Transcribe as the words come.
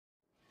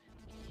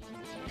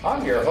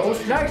I'm your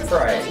host,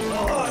 NightFrights.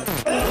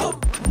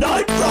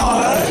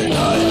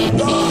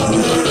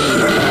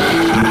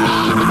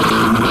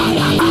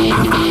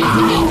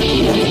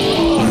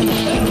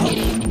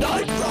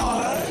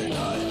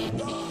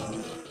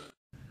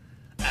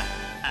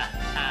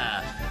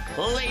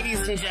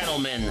 Ladies and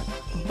gentlemen,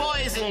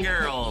 boys and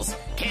girls,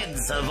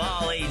 kids of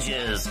all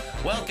ages,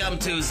 welcome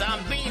to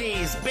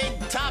Zombini's Big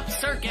Top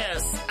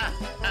Circus,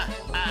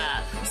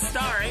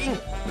 starring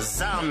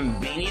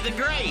Zombini the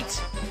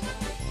Great,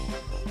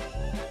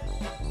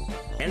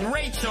 and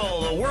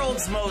Rachel, the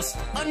world's most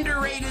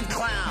underrated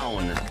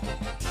clown,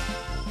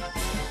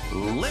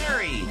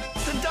 Larry,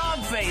 the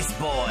dog-faced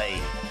boy,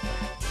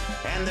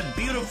 and the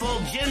beautiful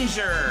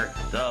Ginger,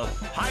 the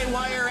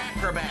high-wire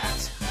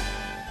acrobat,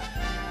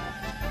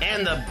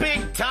 and the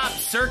Big Top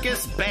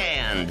Circus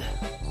Band.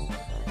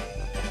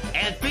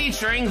 And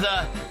featuring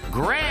the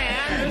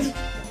Grand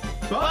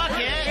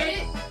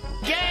Bucket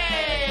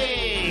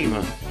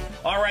Game!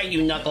 Alright,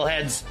 you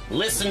knuckleheads,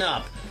 listen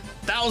up.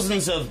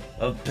 Thousands of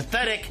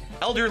pathetic,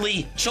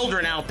 elderly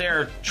children out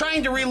there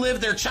trying to relive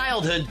their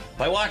childhood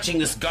by watching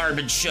this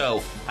garbage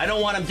show. I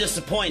don't want them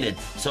disappointed.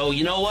 So,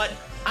 you know what?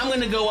 I'm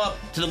gonna go up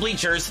to the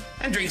bleachers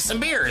and drink some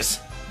beers.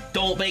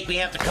 Don't make me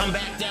have to come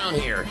back down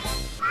here.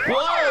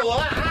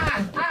 Whoa!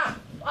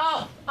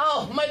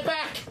 Oh, my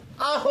back!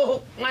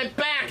 Oh, my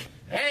back!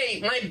 Hey,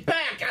 my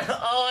back!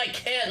 Oh, I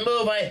can't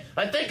move. I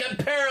think I'm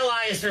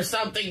paralyzed or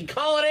something.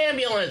 Call an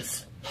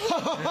ambulance.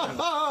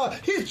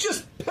 He's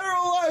just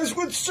paralyzed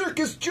with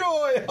circus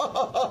joy.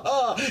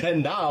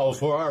 And now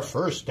for our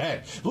first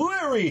act.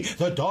 Larry,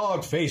 the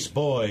dog-faced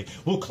boy,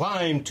 will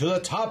climb to the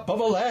top of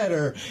a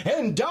ladder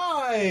and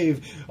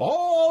dive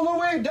all the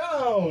way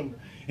down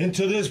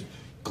into this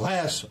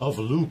glass of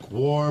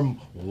lukewarm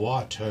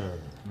water.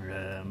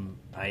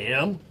 I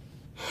am?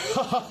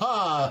 Ha ha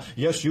ha!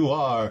 Yes, you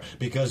are,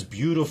 because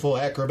beautiful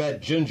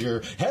acrobat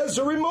Ginger has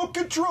the remote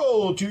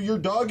control to your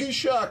doggy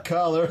shock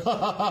collar. Ha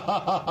ha ha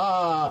ha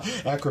ha!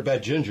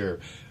 Acrobat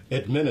Ginger,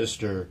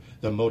 administer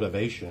the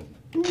motivation.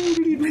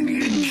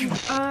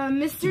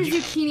 Mr.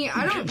 Zucchini,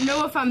 I don't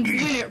know if I'm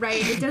doing it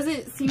right. It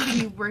doesn't seem to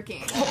be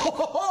working.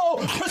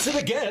 Oh, press it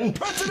again!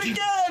 Press it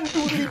again!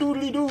 Doodly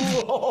doodly doo!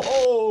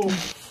 Oh.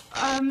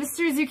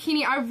 Mr.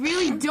 Zucchini, I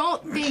really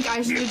don't think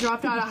I should have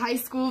dropped out of high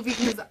school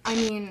because,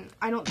 I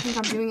don't think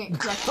I'm doing it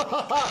correctly.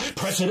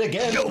 Press it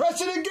again! No. Press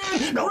it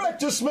again! No.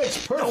 Practice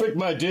makes perfect,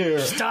 my dear.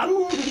 Stop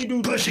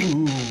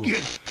pushing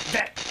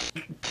that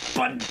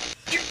button.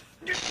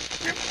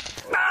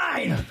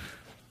 Mine!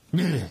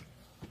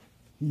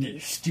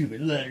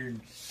 Stupid lettered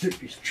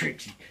circus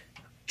tricks,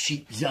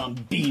 cheap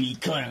zombini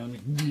clown.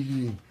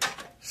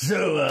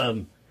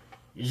 So,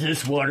 is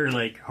this water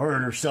like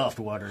hard or soft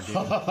water, dude?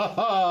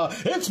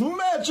 It's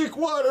magic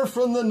water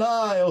from the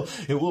Nile.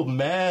 It will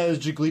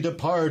magically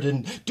depart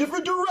in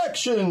different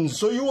directions,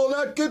 so you will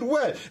not get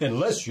wet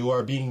unless you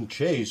are being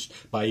chased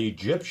by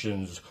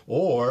Egyptians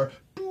or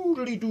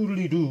doodly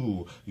doodly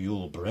doo,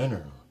 Yul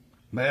Brenner.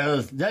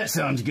 Well, that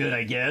sounds good,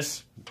 I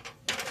guess.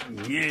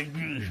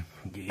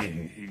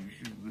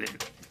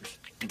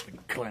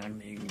 Stupid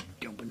clown.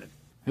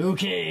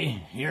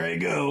 Okay, here I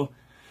go.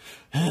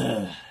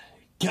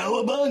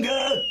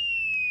 Cowabunga!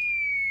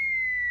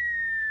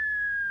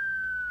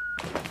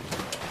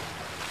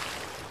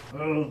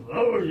 Oh,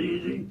 that was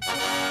easy.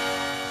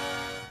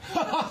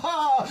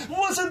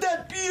 Wasn't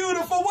that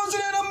beautiful?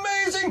 Wasn't it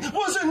amazing?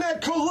 Wasn't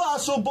that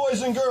colossal,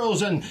 boys and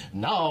girls? And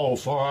now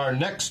for our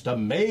next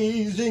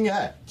amazing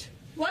act.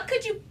 What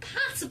could you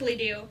possibly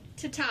do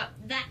to top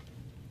that?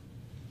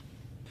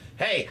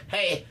 Hey,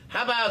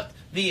 how about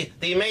the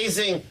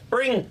amazing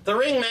bring the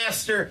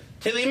ringmaster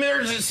to the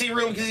emergency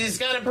room because he's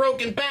got a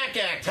broken back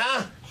act,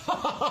 huh?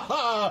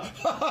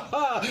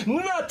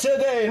 Not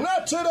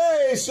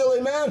today,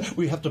 silly man.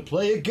 We have to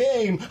play a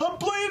game. I'm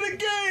playing a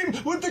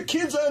game with the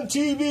kids on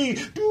TV.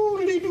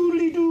 Doodly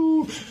doodly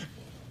doo.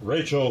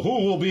 Rachel,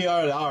 who will be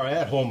our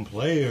at-home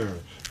player?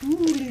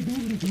 Doodly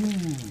doodly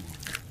doo.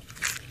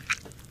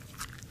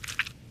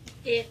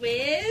 It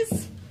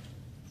was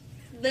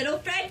Little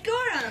Fred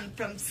Gorham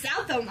from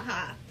South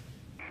Omaha.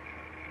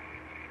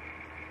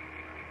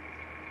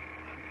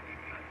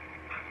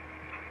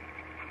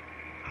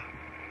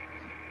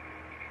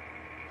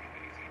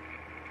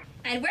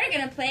 And we're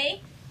going to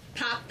play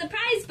Pop the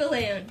Prize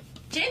Balloon.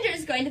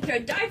 Ginger's going to throw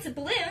darts at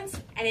balloons,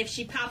 and if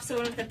she pops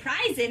one with a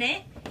prize in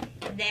it,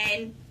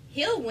 then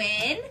he'll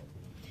win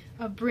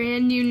A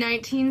brand new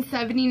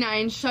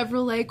 1979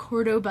 Chevrolet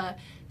Cordoba,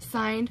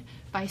 signed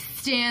by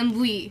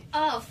Stan Lee.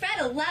 Oh, Fred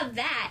will love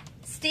that.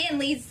 Stan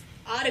Lee's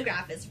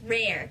autograph is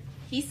rare.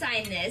 He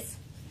signed this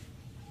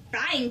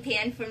frying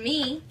pan for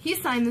me. He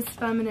signed this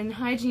feminine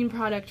hygiene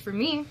product for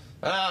me.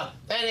 That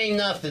ain't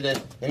nothing.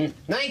 In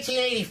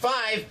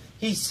 1985,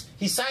 he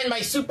signed my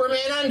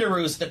Superman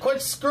underoos to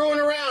quit screwing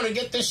around and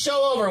get this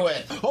show over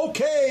with.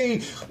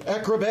 Okay,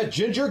 Acrobat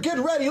Ginger, get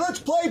ready. Let's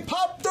play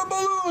Pop the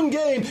Balloon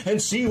game and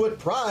see what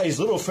prize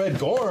little Fred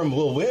Gorham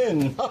will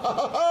win.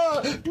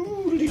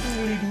 Doodly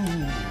doodly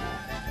doo.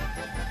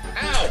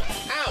 Ow!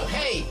 Ow!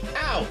 Hey!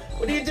 Ow!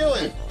 What are you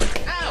doing?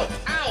 Ow!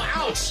 Ow!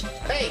 Ouch!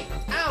 Hey!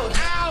 Ow!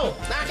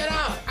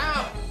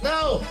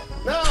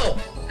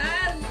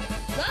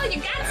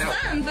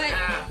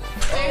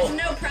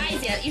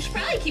 but you should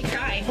probably keep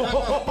trying.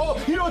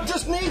 You know what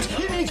this needs?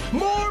 It needs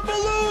more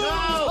balloons!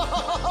 No!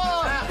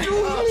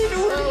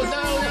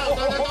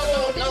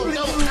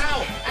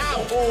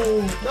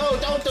 No,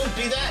 don't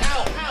do that.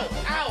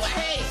 Ow.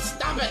 Hey,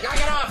 stop it. Knock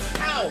it off.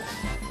 Ow.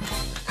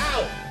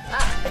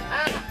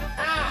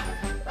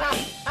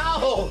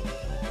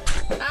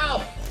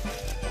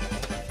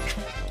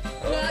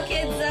 Well,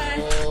 kids,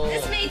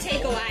 this may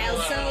take a while,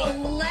 so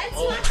let's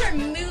watch our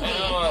movie.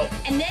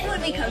 And then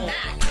when we come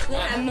back, we'll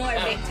have more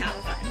Big Top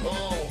fun.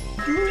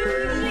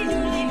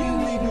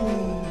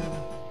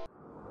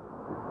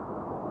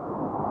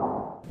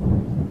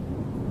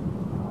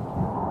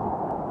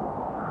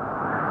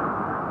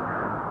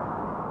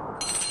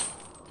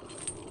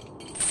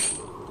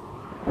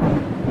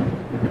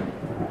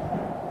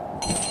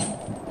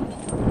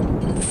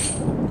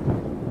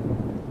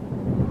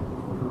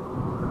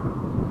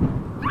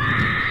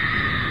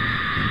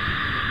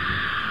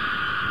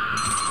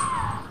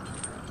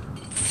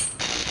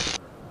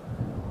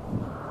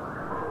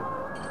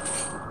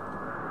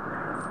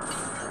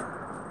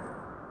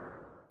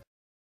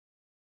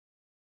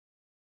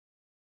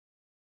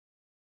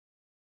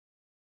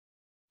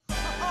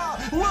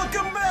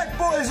 Welcome back,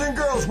 boys and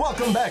girls.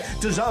 Welcome back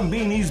to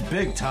Zombini's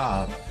Big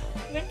Top.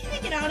 When can I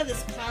get out of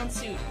this clown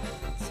suit?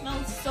 It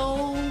smells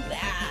so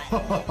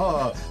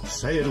bad.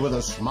 Say it with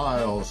a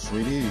smile,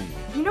 sweetie.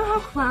 You know how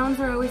clowns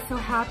are always so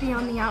happy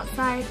on the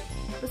outside,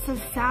 but so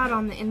sad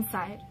on the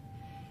inside?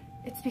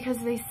 It's because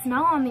they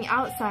smell on the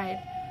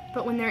outside,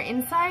 but when they're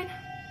inside,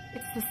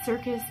 it's the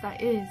circus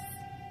that is.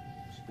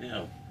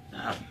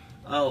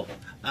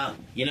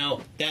 You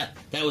know,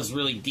 that was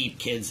really deep,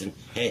 kids. And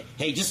hey,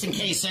 just in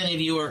case any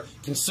of you are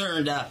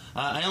concerned,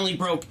 I only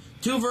broke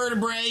 2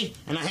 vertebrae,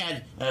 and I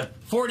had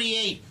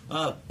 48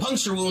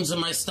 puncture wounds in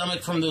my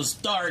stomach from those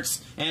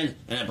darts, and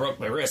I broke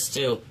my wrist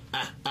too.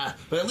 But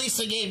at least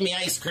they gave me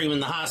ice cream in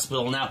the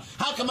hospital. Now,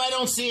 how come I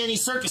don't see any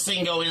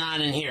circusing going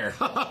on in here?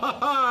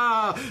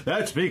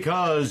 That's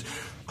because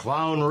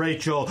Clown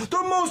Rachel,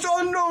 the most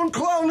unknown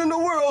clown in the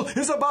world,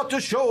 is about to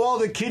show all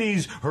the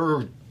kiddies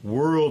her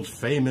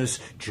world-famous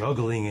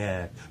juggling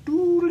act.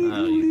 Oh,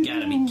 you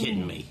gotta be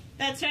kidding me.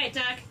 That's right,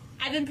 Doc.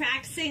 I've been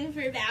practicing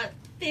for about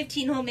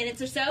 15 whole minutes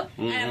or so,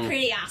 and I'm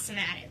pretty awesome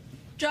at it.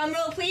 Drum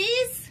roll,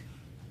 please.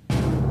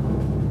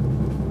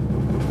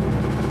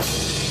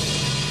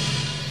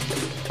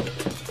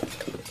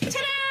 Ta-da!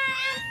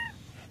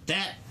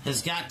 That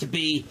has got to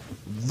be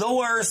the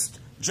worst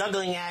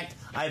juggling act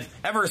I've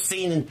ever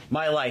seen in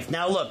my life.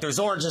 Now look, there's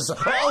oranges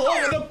all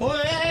over the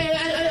place.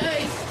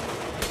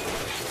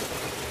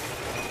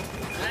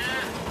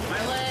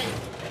 My leg. I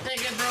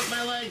think I broke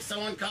my leg.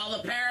 Someone call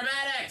the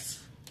paramedics.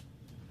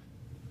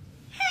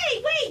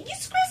 Hey, wait, you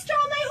squished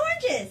all my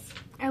oranges.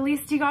 At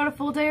least you got a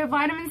full day of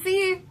vitamin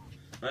C.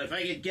 But if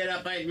I could get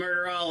up, I'd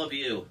murder all of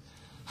you.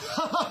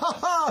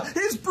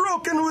 He's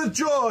broken with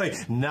joy.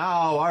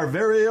 Now our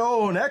very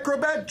own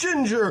Acrobat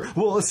Ginger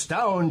will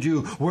astound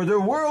you with their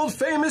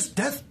world-famous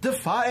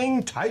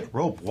death-defying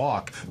tightrope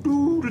walk.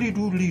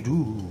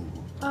 Doodly-doodly-doo.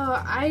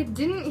 I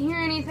didn't hear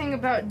anything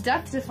about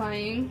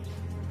death-defying.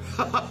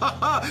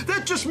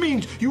 That just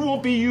means you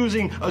won't be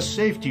using a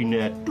safety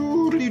net.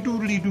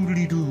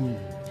 Doodly-doodly-doodly-doo.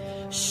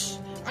 Shh,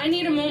 I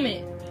need a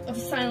moment of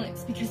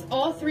silence because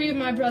all 3 of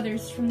my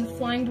brothers from the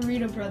Flying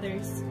Burrito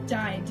Brothers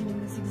died doing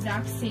this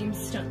exact same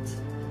stunt.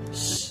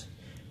 Shh.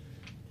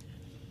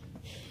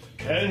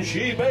 Can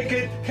she make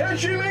it? Can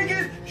she make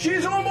it?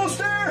 She's almost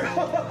there!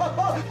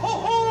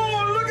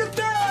 Oh, look at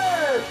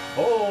that!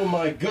 Oh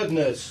my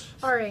goodness.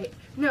 Alright,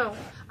 no,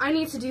 I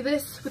need to do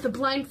this with a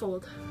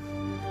blindfold.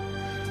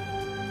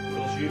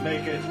 Will she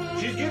make it?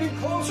 She's getting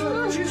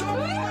closer! She's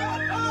almost...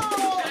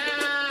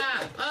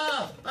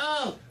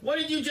 Oh, what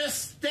did you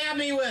just stab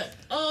me with?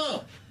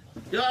 Oh,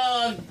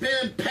 I've been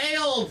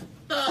impaled.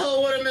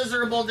 Oh, what a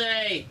miserable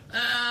day.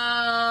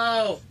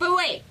 Oh. But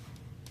wait,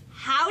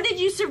 how did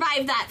you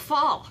survive that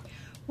fall?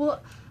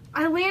 Well,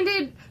 I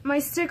landed my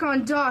stick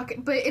on Doc,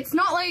 but it's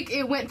not like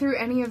it went through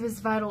any of his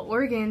vital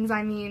organs.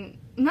 I mean,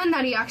 none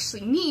that he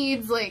actually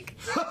needs, like...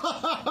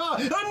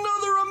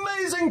 Another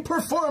amazing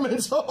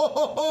performance!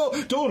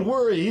 Don't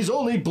worry, he's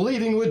only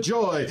bleeding with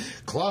joy.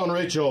 Clown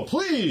Rachel,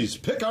 please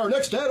pick our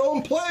next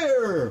add-on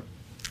player.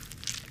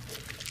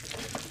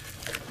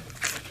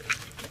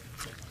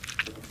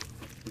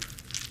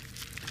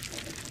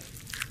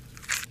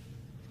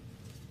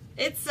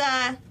 It's,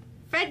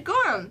 Fred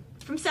Gorham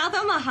from South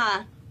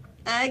Omaha.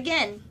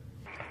 Again.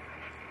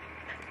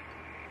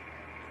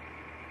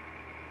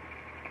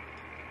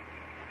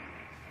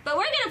 But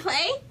we're gonna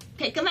play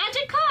Pick a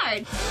Magic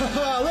Card.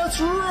 That's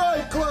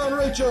right, Clown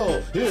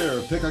Rachel.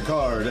 Here, pick a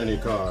card, any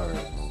card,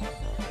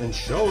 and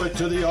show it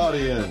to the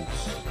audience.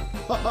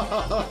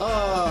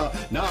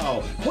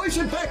 Now, place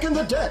it back in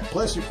the deck.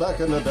 Place it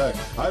back in the deck.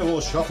 I will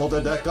shuffle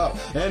the deck up.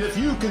 And if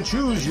you can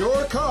choose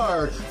your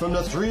card from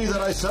the 3 that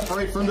I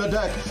separate from the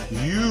deck,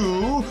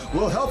 you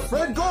will help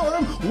Fred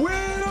Gorham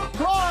win a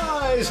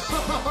prize.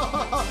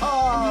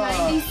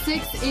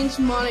 96-inch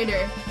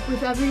monitor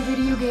with every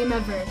video game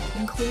ever,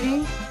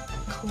 including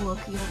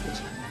colloquial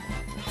vision.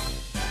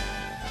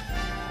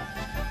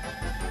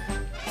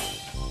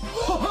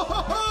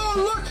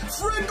 Oh, look!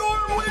 Fred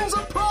Gorham wins a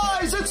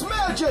prize! It's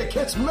magic!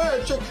 It's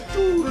magic!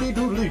 Doodly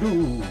doodly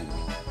doo!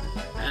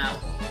 Ow.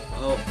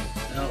 Oh.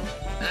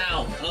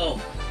 Ow.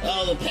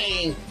 Oh, the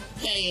pain.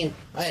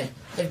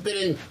 I've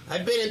been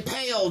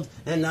impaled,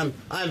 and I'm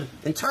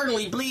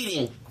internally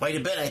bleeding quite a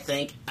bit, I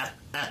think.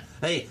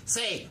 Hey,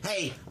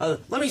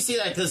 let me see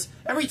that, because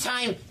every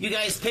time you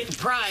guys pick a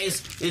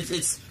prize,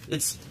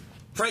 it's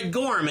Fred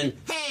Gorham, and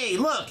hey,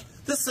 look,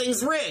 this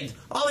thing's rigged.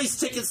 All these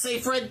tickets say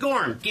Fred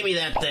Gorham. Give me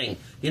that thing.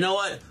 You know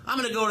what? I'm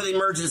gonna go to the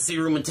emergency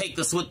room and take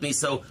this with me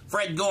so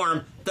Fred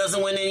Gorham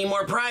doesn't win any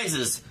more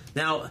prizes.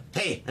 Now,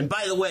 hey, and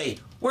by the way,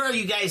 where are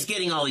you guys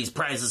getting all these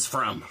prizes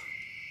from?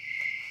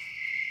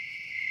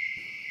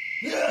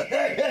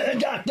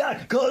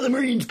 Doc, call the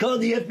Marines, call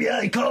the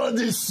FBI, call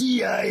the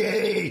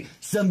CIA.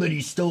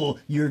 Somebody stole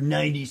your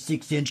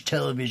 96-inch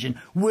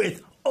television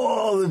with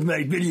all of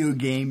my video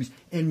games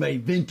and my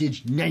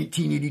vintage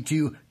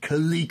 1982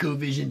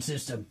 ColecoVision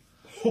system.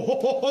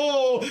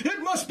 Ho!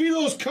 It must be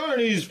those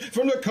carnies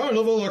from the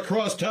carnival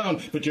across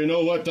town. But you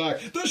know what, Doc?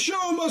 The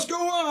show must go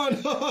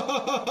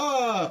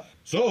on.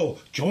 So,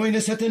 join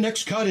us at the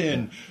next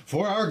cut-in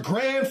for our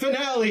grand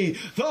finale,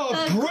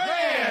 the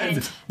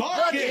Grand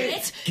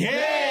Bucket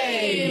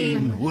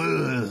Game!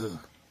 Whoa.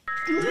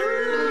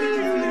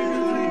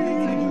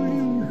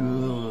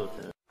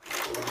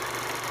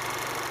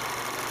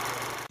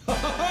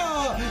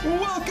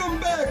 Welcome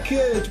back,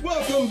 kids!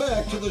 Welcome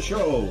back to the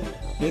show.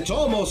 It's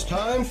almost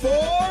time for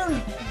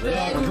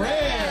The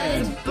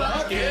Grand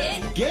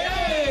Bucket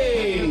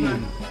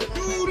Game!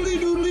 Doodly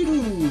doodly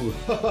doo!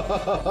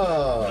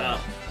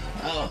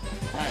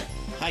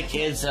 Hi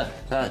kids.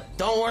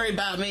 Don't worry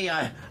about me.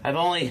 I've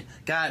only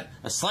got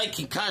a slight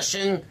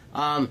concussion,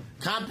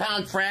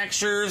 compound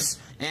fractures,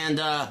 and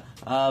a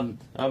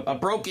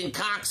broken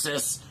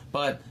coccyx.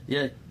 But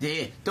you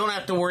don't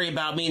have to worry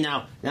about me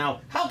now.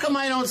 Now, how come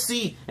I don't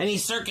see any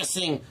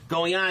circusing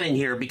going on in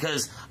here?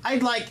 Because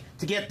I'd like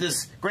to get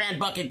this Grand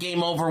Bucket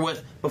Game over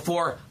with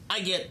before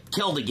I get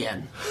killed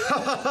again.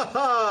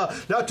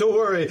 Not to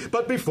worry,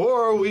 but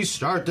before we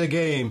start the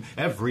game,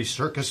 every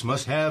circus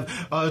must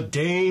have a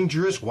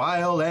dangerous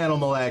wild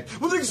animal act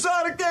with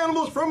exotic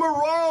animals from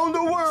around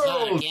the world.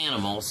 Exotic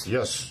animals?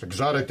 Yes,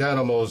 exotic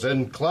animals.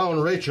 And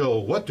Clown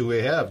Rachel, what do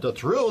we have to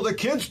thrill the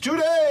kids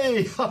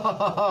today?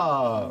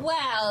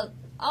 Well,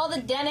 all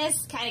the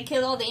dentists kind of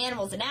killed all the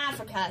animals in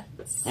Africa,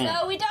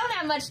 so we don't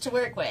have much to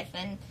work with,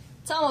 and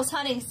it's almost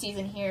hunting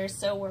season here,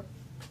 so we're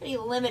pretty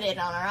limited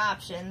on our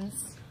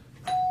options.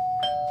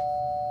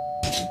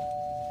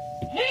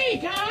 Hey,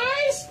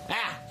 guys!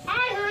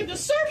 I heard the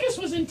circus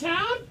was in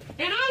town,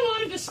 and I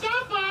wanted to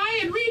stop by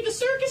and read the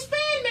circus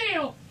fan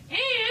mail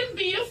and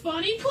be a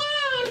funny clown.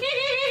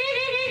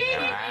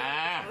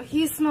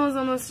 He smells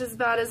almost as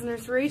bad as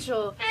Nurse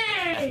Rachel.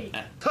 Hey!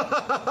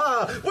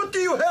 What do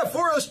you have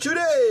for us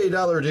today,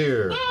 Dollar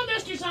Dear? Well,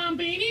 Mr.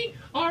 Zombini,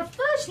 our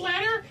first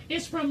letter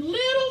is from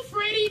little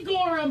Freddie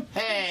Gorham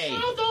Hey!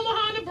 from South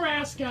Omaha,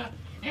 Nebraska.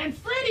 And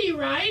Freddie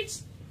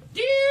writes,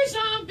 Dear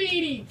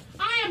Zombini,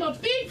 I am a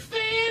big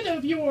fan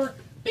of your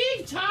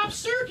Big Top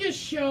Circus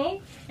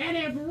show and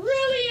have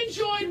really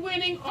enjoyed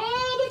winning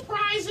all the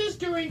prizes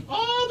during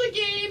all the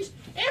games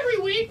every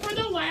week for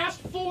the last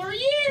 4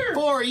 years.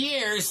 4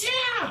 years?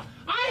 Yeah,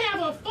 I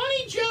have a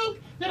funny joke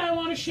that I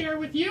want to share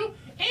with you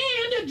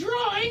and a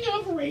drawing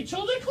of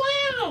Rachel the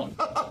Clown.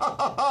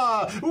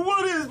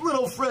 What is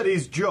little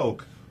Freddie's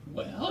joke?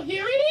 Well,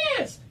 here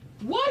it is.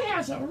 What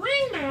has a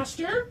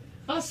ringmaster,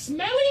 a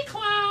smelly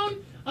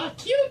clown, a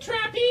cute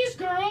trapeze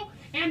girl,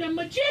 and a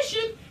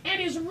magician, and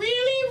is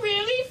really,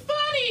 really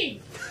funny?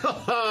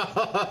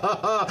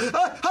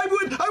 I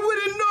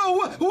wouldn't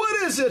know.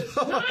 What is it?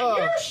 Not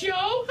your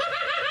show.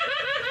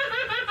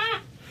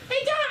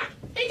 Hey, Doc!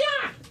 Hey,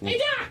 Doc! Hey,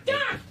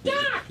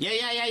 Doc!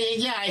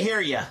 Yeah, I hear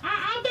ya.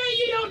 I'll bet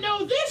you don't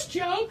know this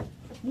joke.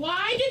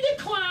 Why did the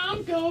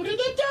clown go to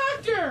the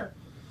doctor?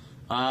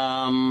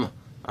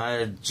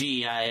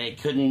 Gee, I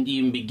couldn't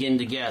even begin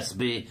to guess.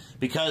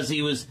 Because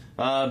he was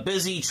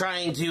busy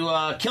trying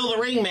to kill the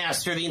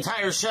ringmaster the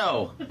entire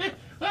show.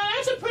 Well,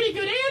 that's a pretty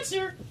good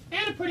answer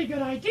and a pretty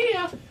good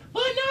idea,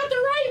 but not the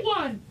right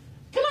one.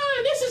 Come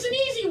on, this is an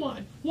easy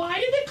one. Why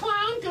did the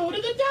clown go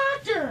to the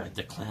doctor? Why did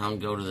the clown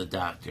go to the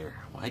doctor?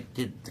 Why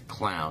did the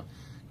clown?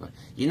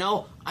 You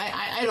know,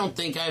 I don't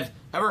think I've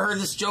ever heard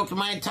this joke in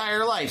my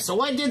entire life. So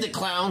why did the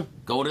clown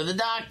go to the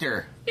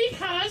doctor?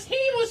 Because he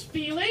was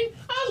feeling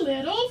a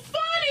little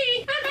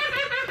funny.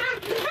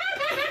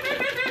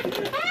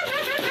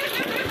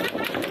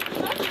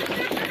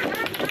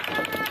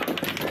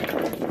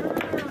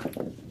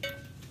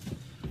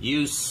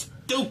 You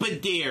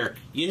stupid deer.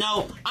 You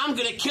know, I'm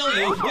gonna kill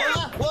you.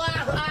 I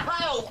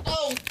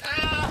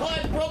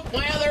broke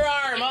my other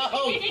arm.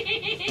 Oh,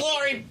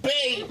 glory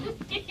be.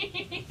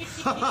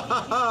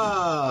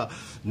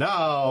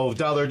 Now,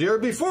 Dollar Dear,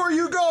 before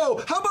you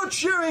go, how about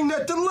sharing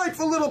that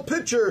delightful little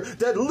picture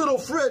that little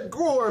Fred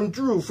Gorm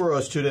drew for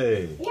us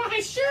today? Why,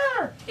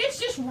 sure. It's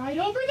just right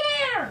over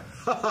there.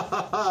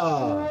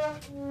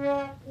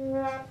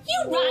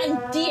 You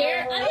run,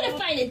 dear. I'm gonna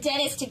find a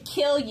dentist to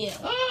kill you.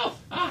 Oh,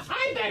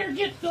 I better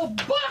get the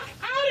buck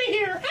out of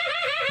here.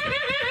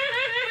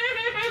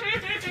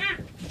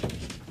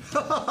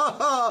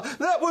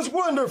 That was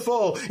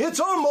wonderful. It's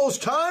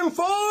almost time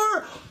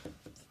for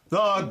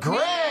the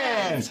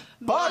Grand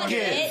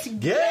Bucket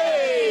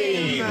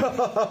Game.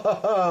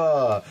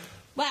 Well,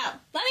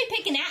 let me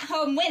pick an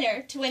at-home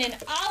winner to win an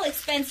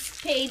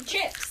all-expense-paid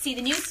trip to see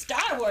the new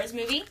Star Wars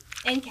movie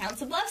in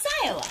Council Bluffs,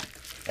 Iowa.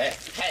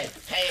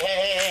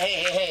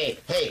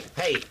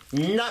 Hey,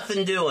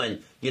 nothing doing.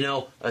 You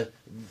know,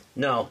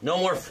 no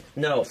more,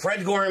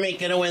 Fred Gorm ain't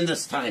gonna win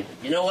this time.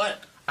 You know what?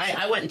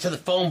 I went into the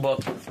phone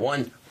book,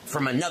 one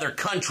from another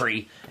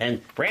country,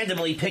 and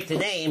randomly picked a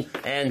name,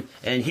 and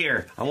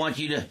here, I want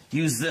you to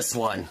use this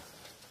one.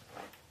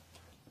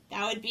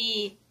 That would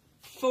be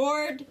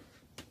Ford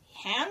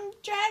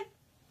Hamdrag?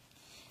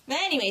 But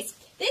anyways,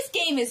 this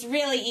game is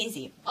really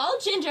easy. All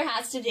Ginger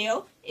has to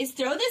do is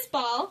throw this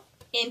ball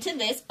into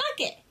this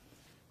bucket.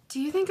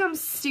 Do you think I'm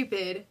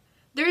stupid?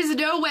 There's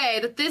no way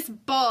that this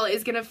ball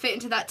is gonna fit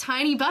into that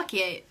tiny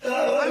bucket.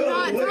 I'm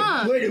not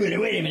drunk. Wait a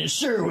minute.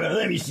 Sure will.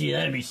 Let me see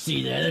that. Let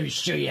me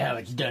show you how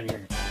it's done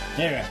here.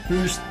 Alright,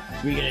 first,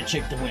 we're gonna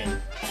check the wind.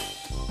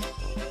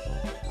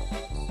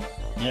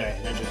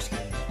 Alright, that looks good.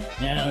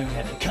 Now you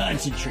have to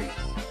concentrate.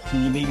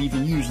 And you maybe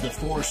even use the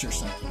force or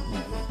something.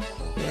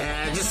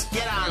 Yeah, just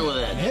get on with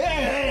it.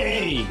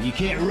 Hey! You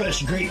can't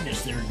rush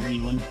greatness there,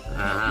 green one.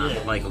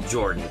 Yeah. Michael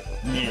Jordan.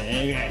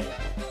 Yeah, alright.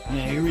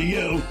 Now here we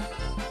go.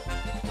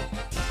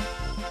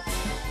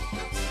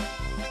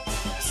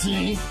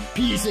 See?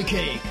 Piece of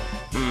cake.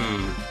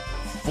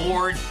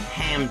 Ford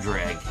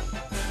Hamdrag.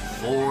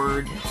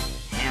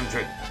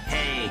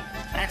 Hey,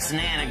 that's an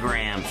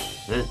anagram.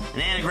 An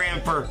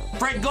anagram for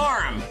Fred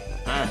Gorm.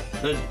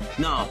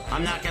 No,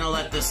 I'm not gonna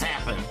let this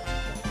happen.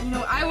 You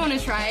know, I want to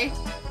try.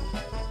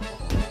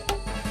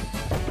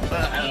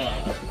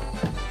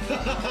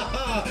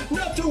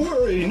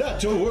 Not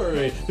to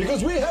worry,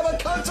 because we have a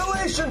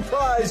consolation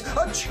prize,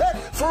 a check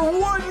for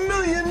 $1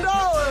 million.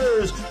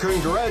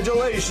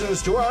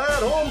 Congratulations to our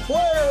at-home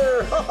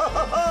player.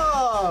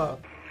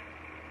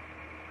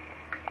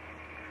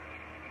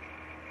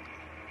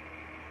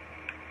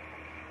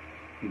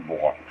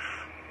 Watch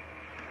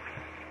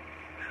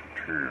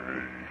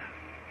TV.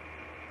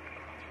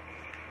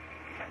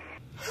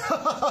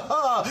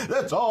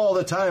 That's all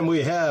the time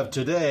we have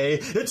today.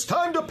 It's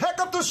time to pack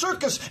up the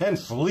circus and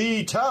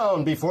flee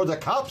town before the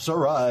cops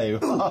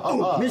arrive.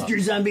 Mr.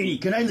 Zombini,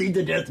 can I lead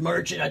the death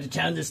march out of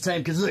town this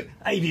time? Because look,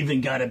 I've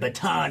even got a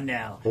baton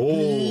now.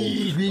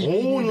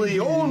 Only.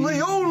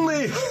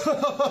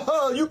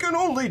 You can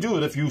only do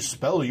it if you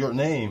spell your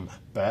name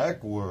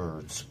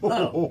backwards.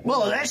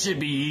 Well, that should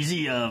be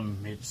easy.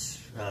 Hang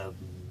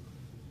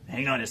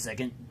on a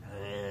second.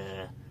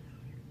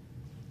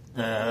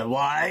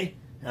 Y,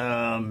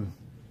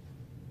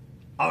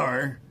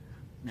 R,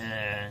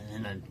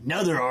 and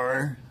another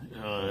R,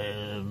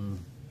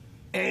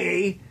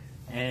 A,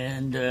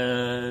 and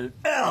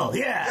L.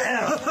 Yeah,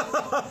 L.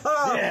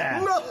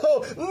 Yeah.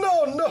 No,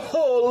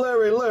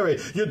 Larry,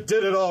 you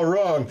did it all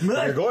wrong. If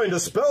you're going to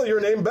spell your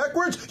name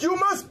backwards, you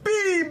must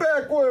be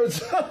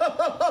backwards.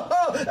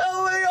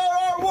 Larry.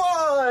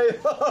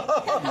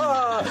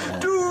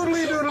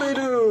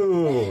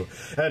 Doodly-doo.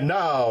 And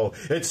now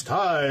it's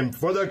time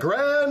for the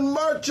Grand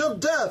March of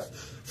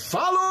Death.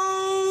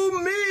 Follow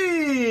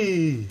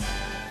me.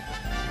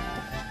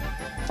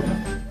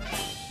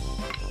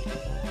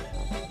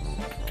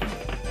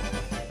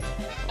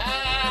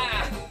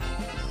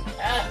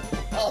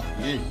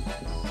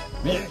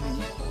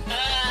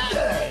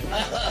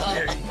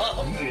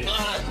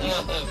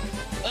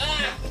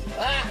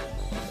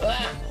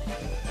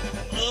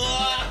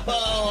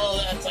 Oh,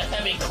 that's a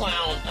heavy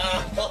clown.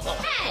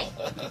 Hey!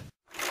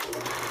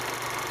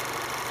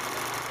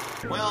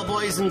 Well,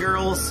 boys and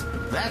girls,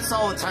 that's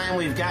all the time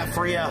we've got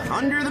for you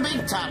under the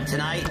big top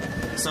tonight.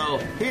 So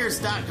here's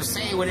Dr.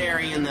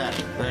 Sanguinary and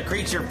the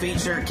Creature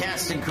Feature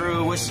cast and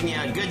crew wishing you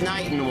a good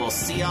night, and we'll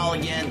see y'all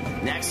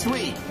again next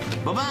week.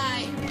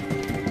 Bye-bye.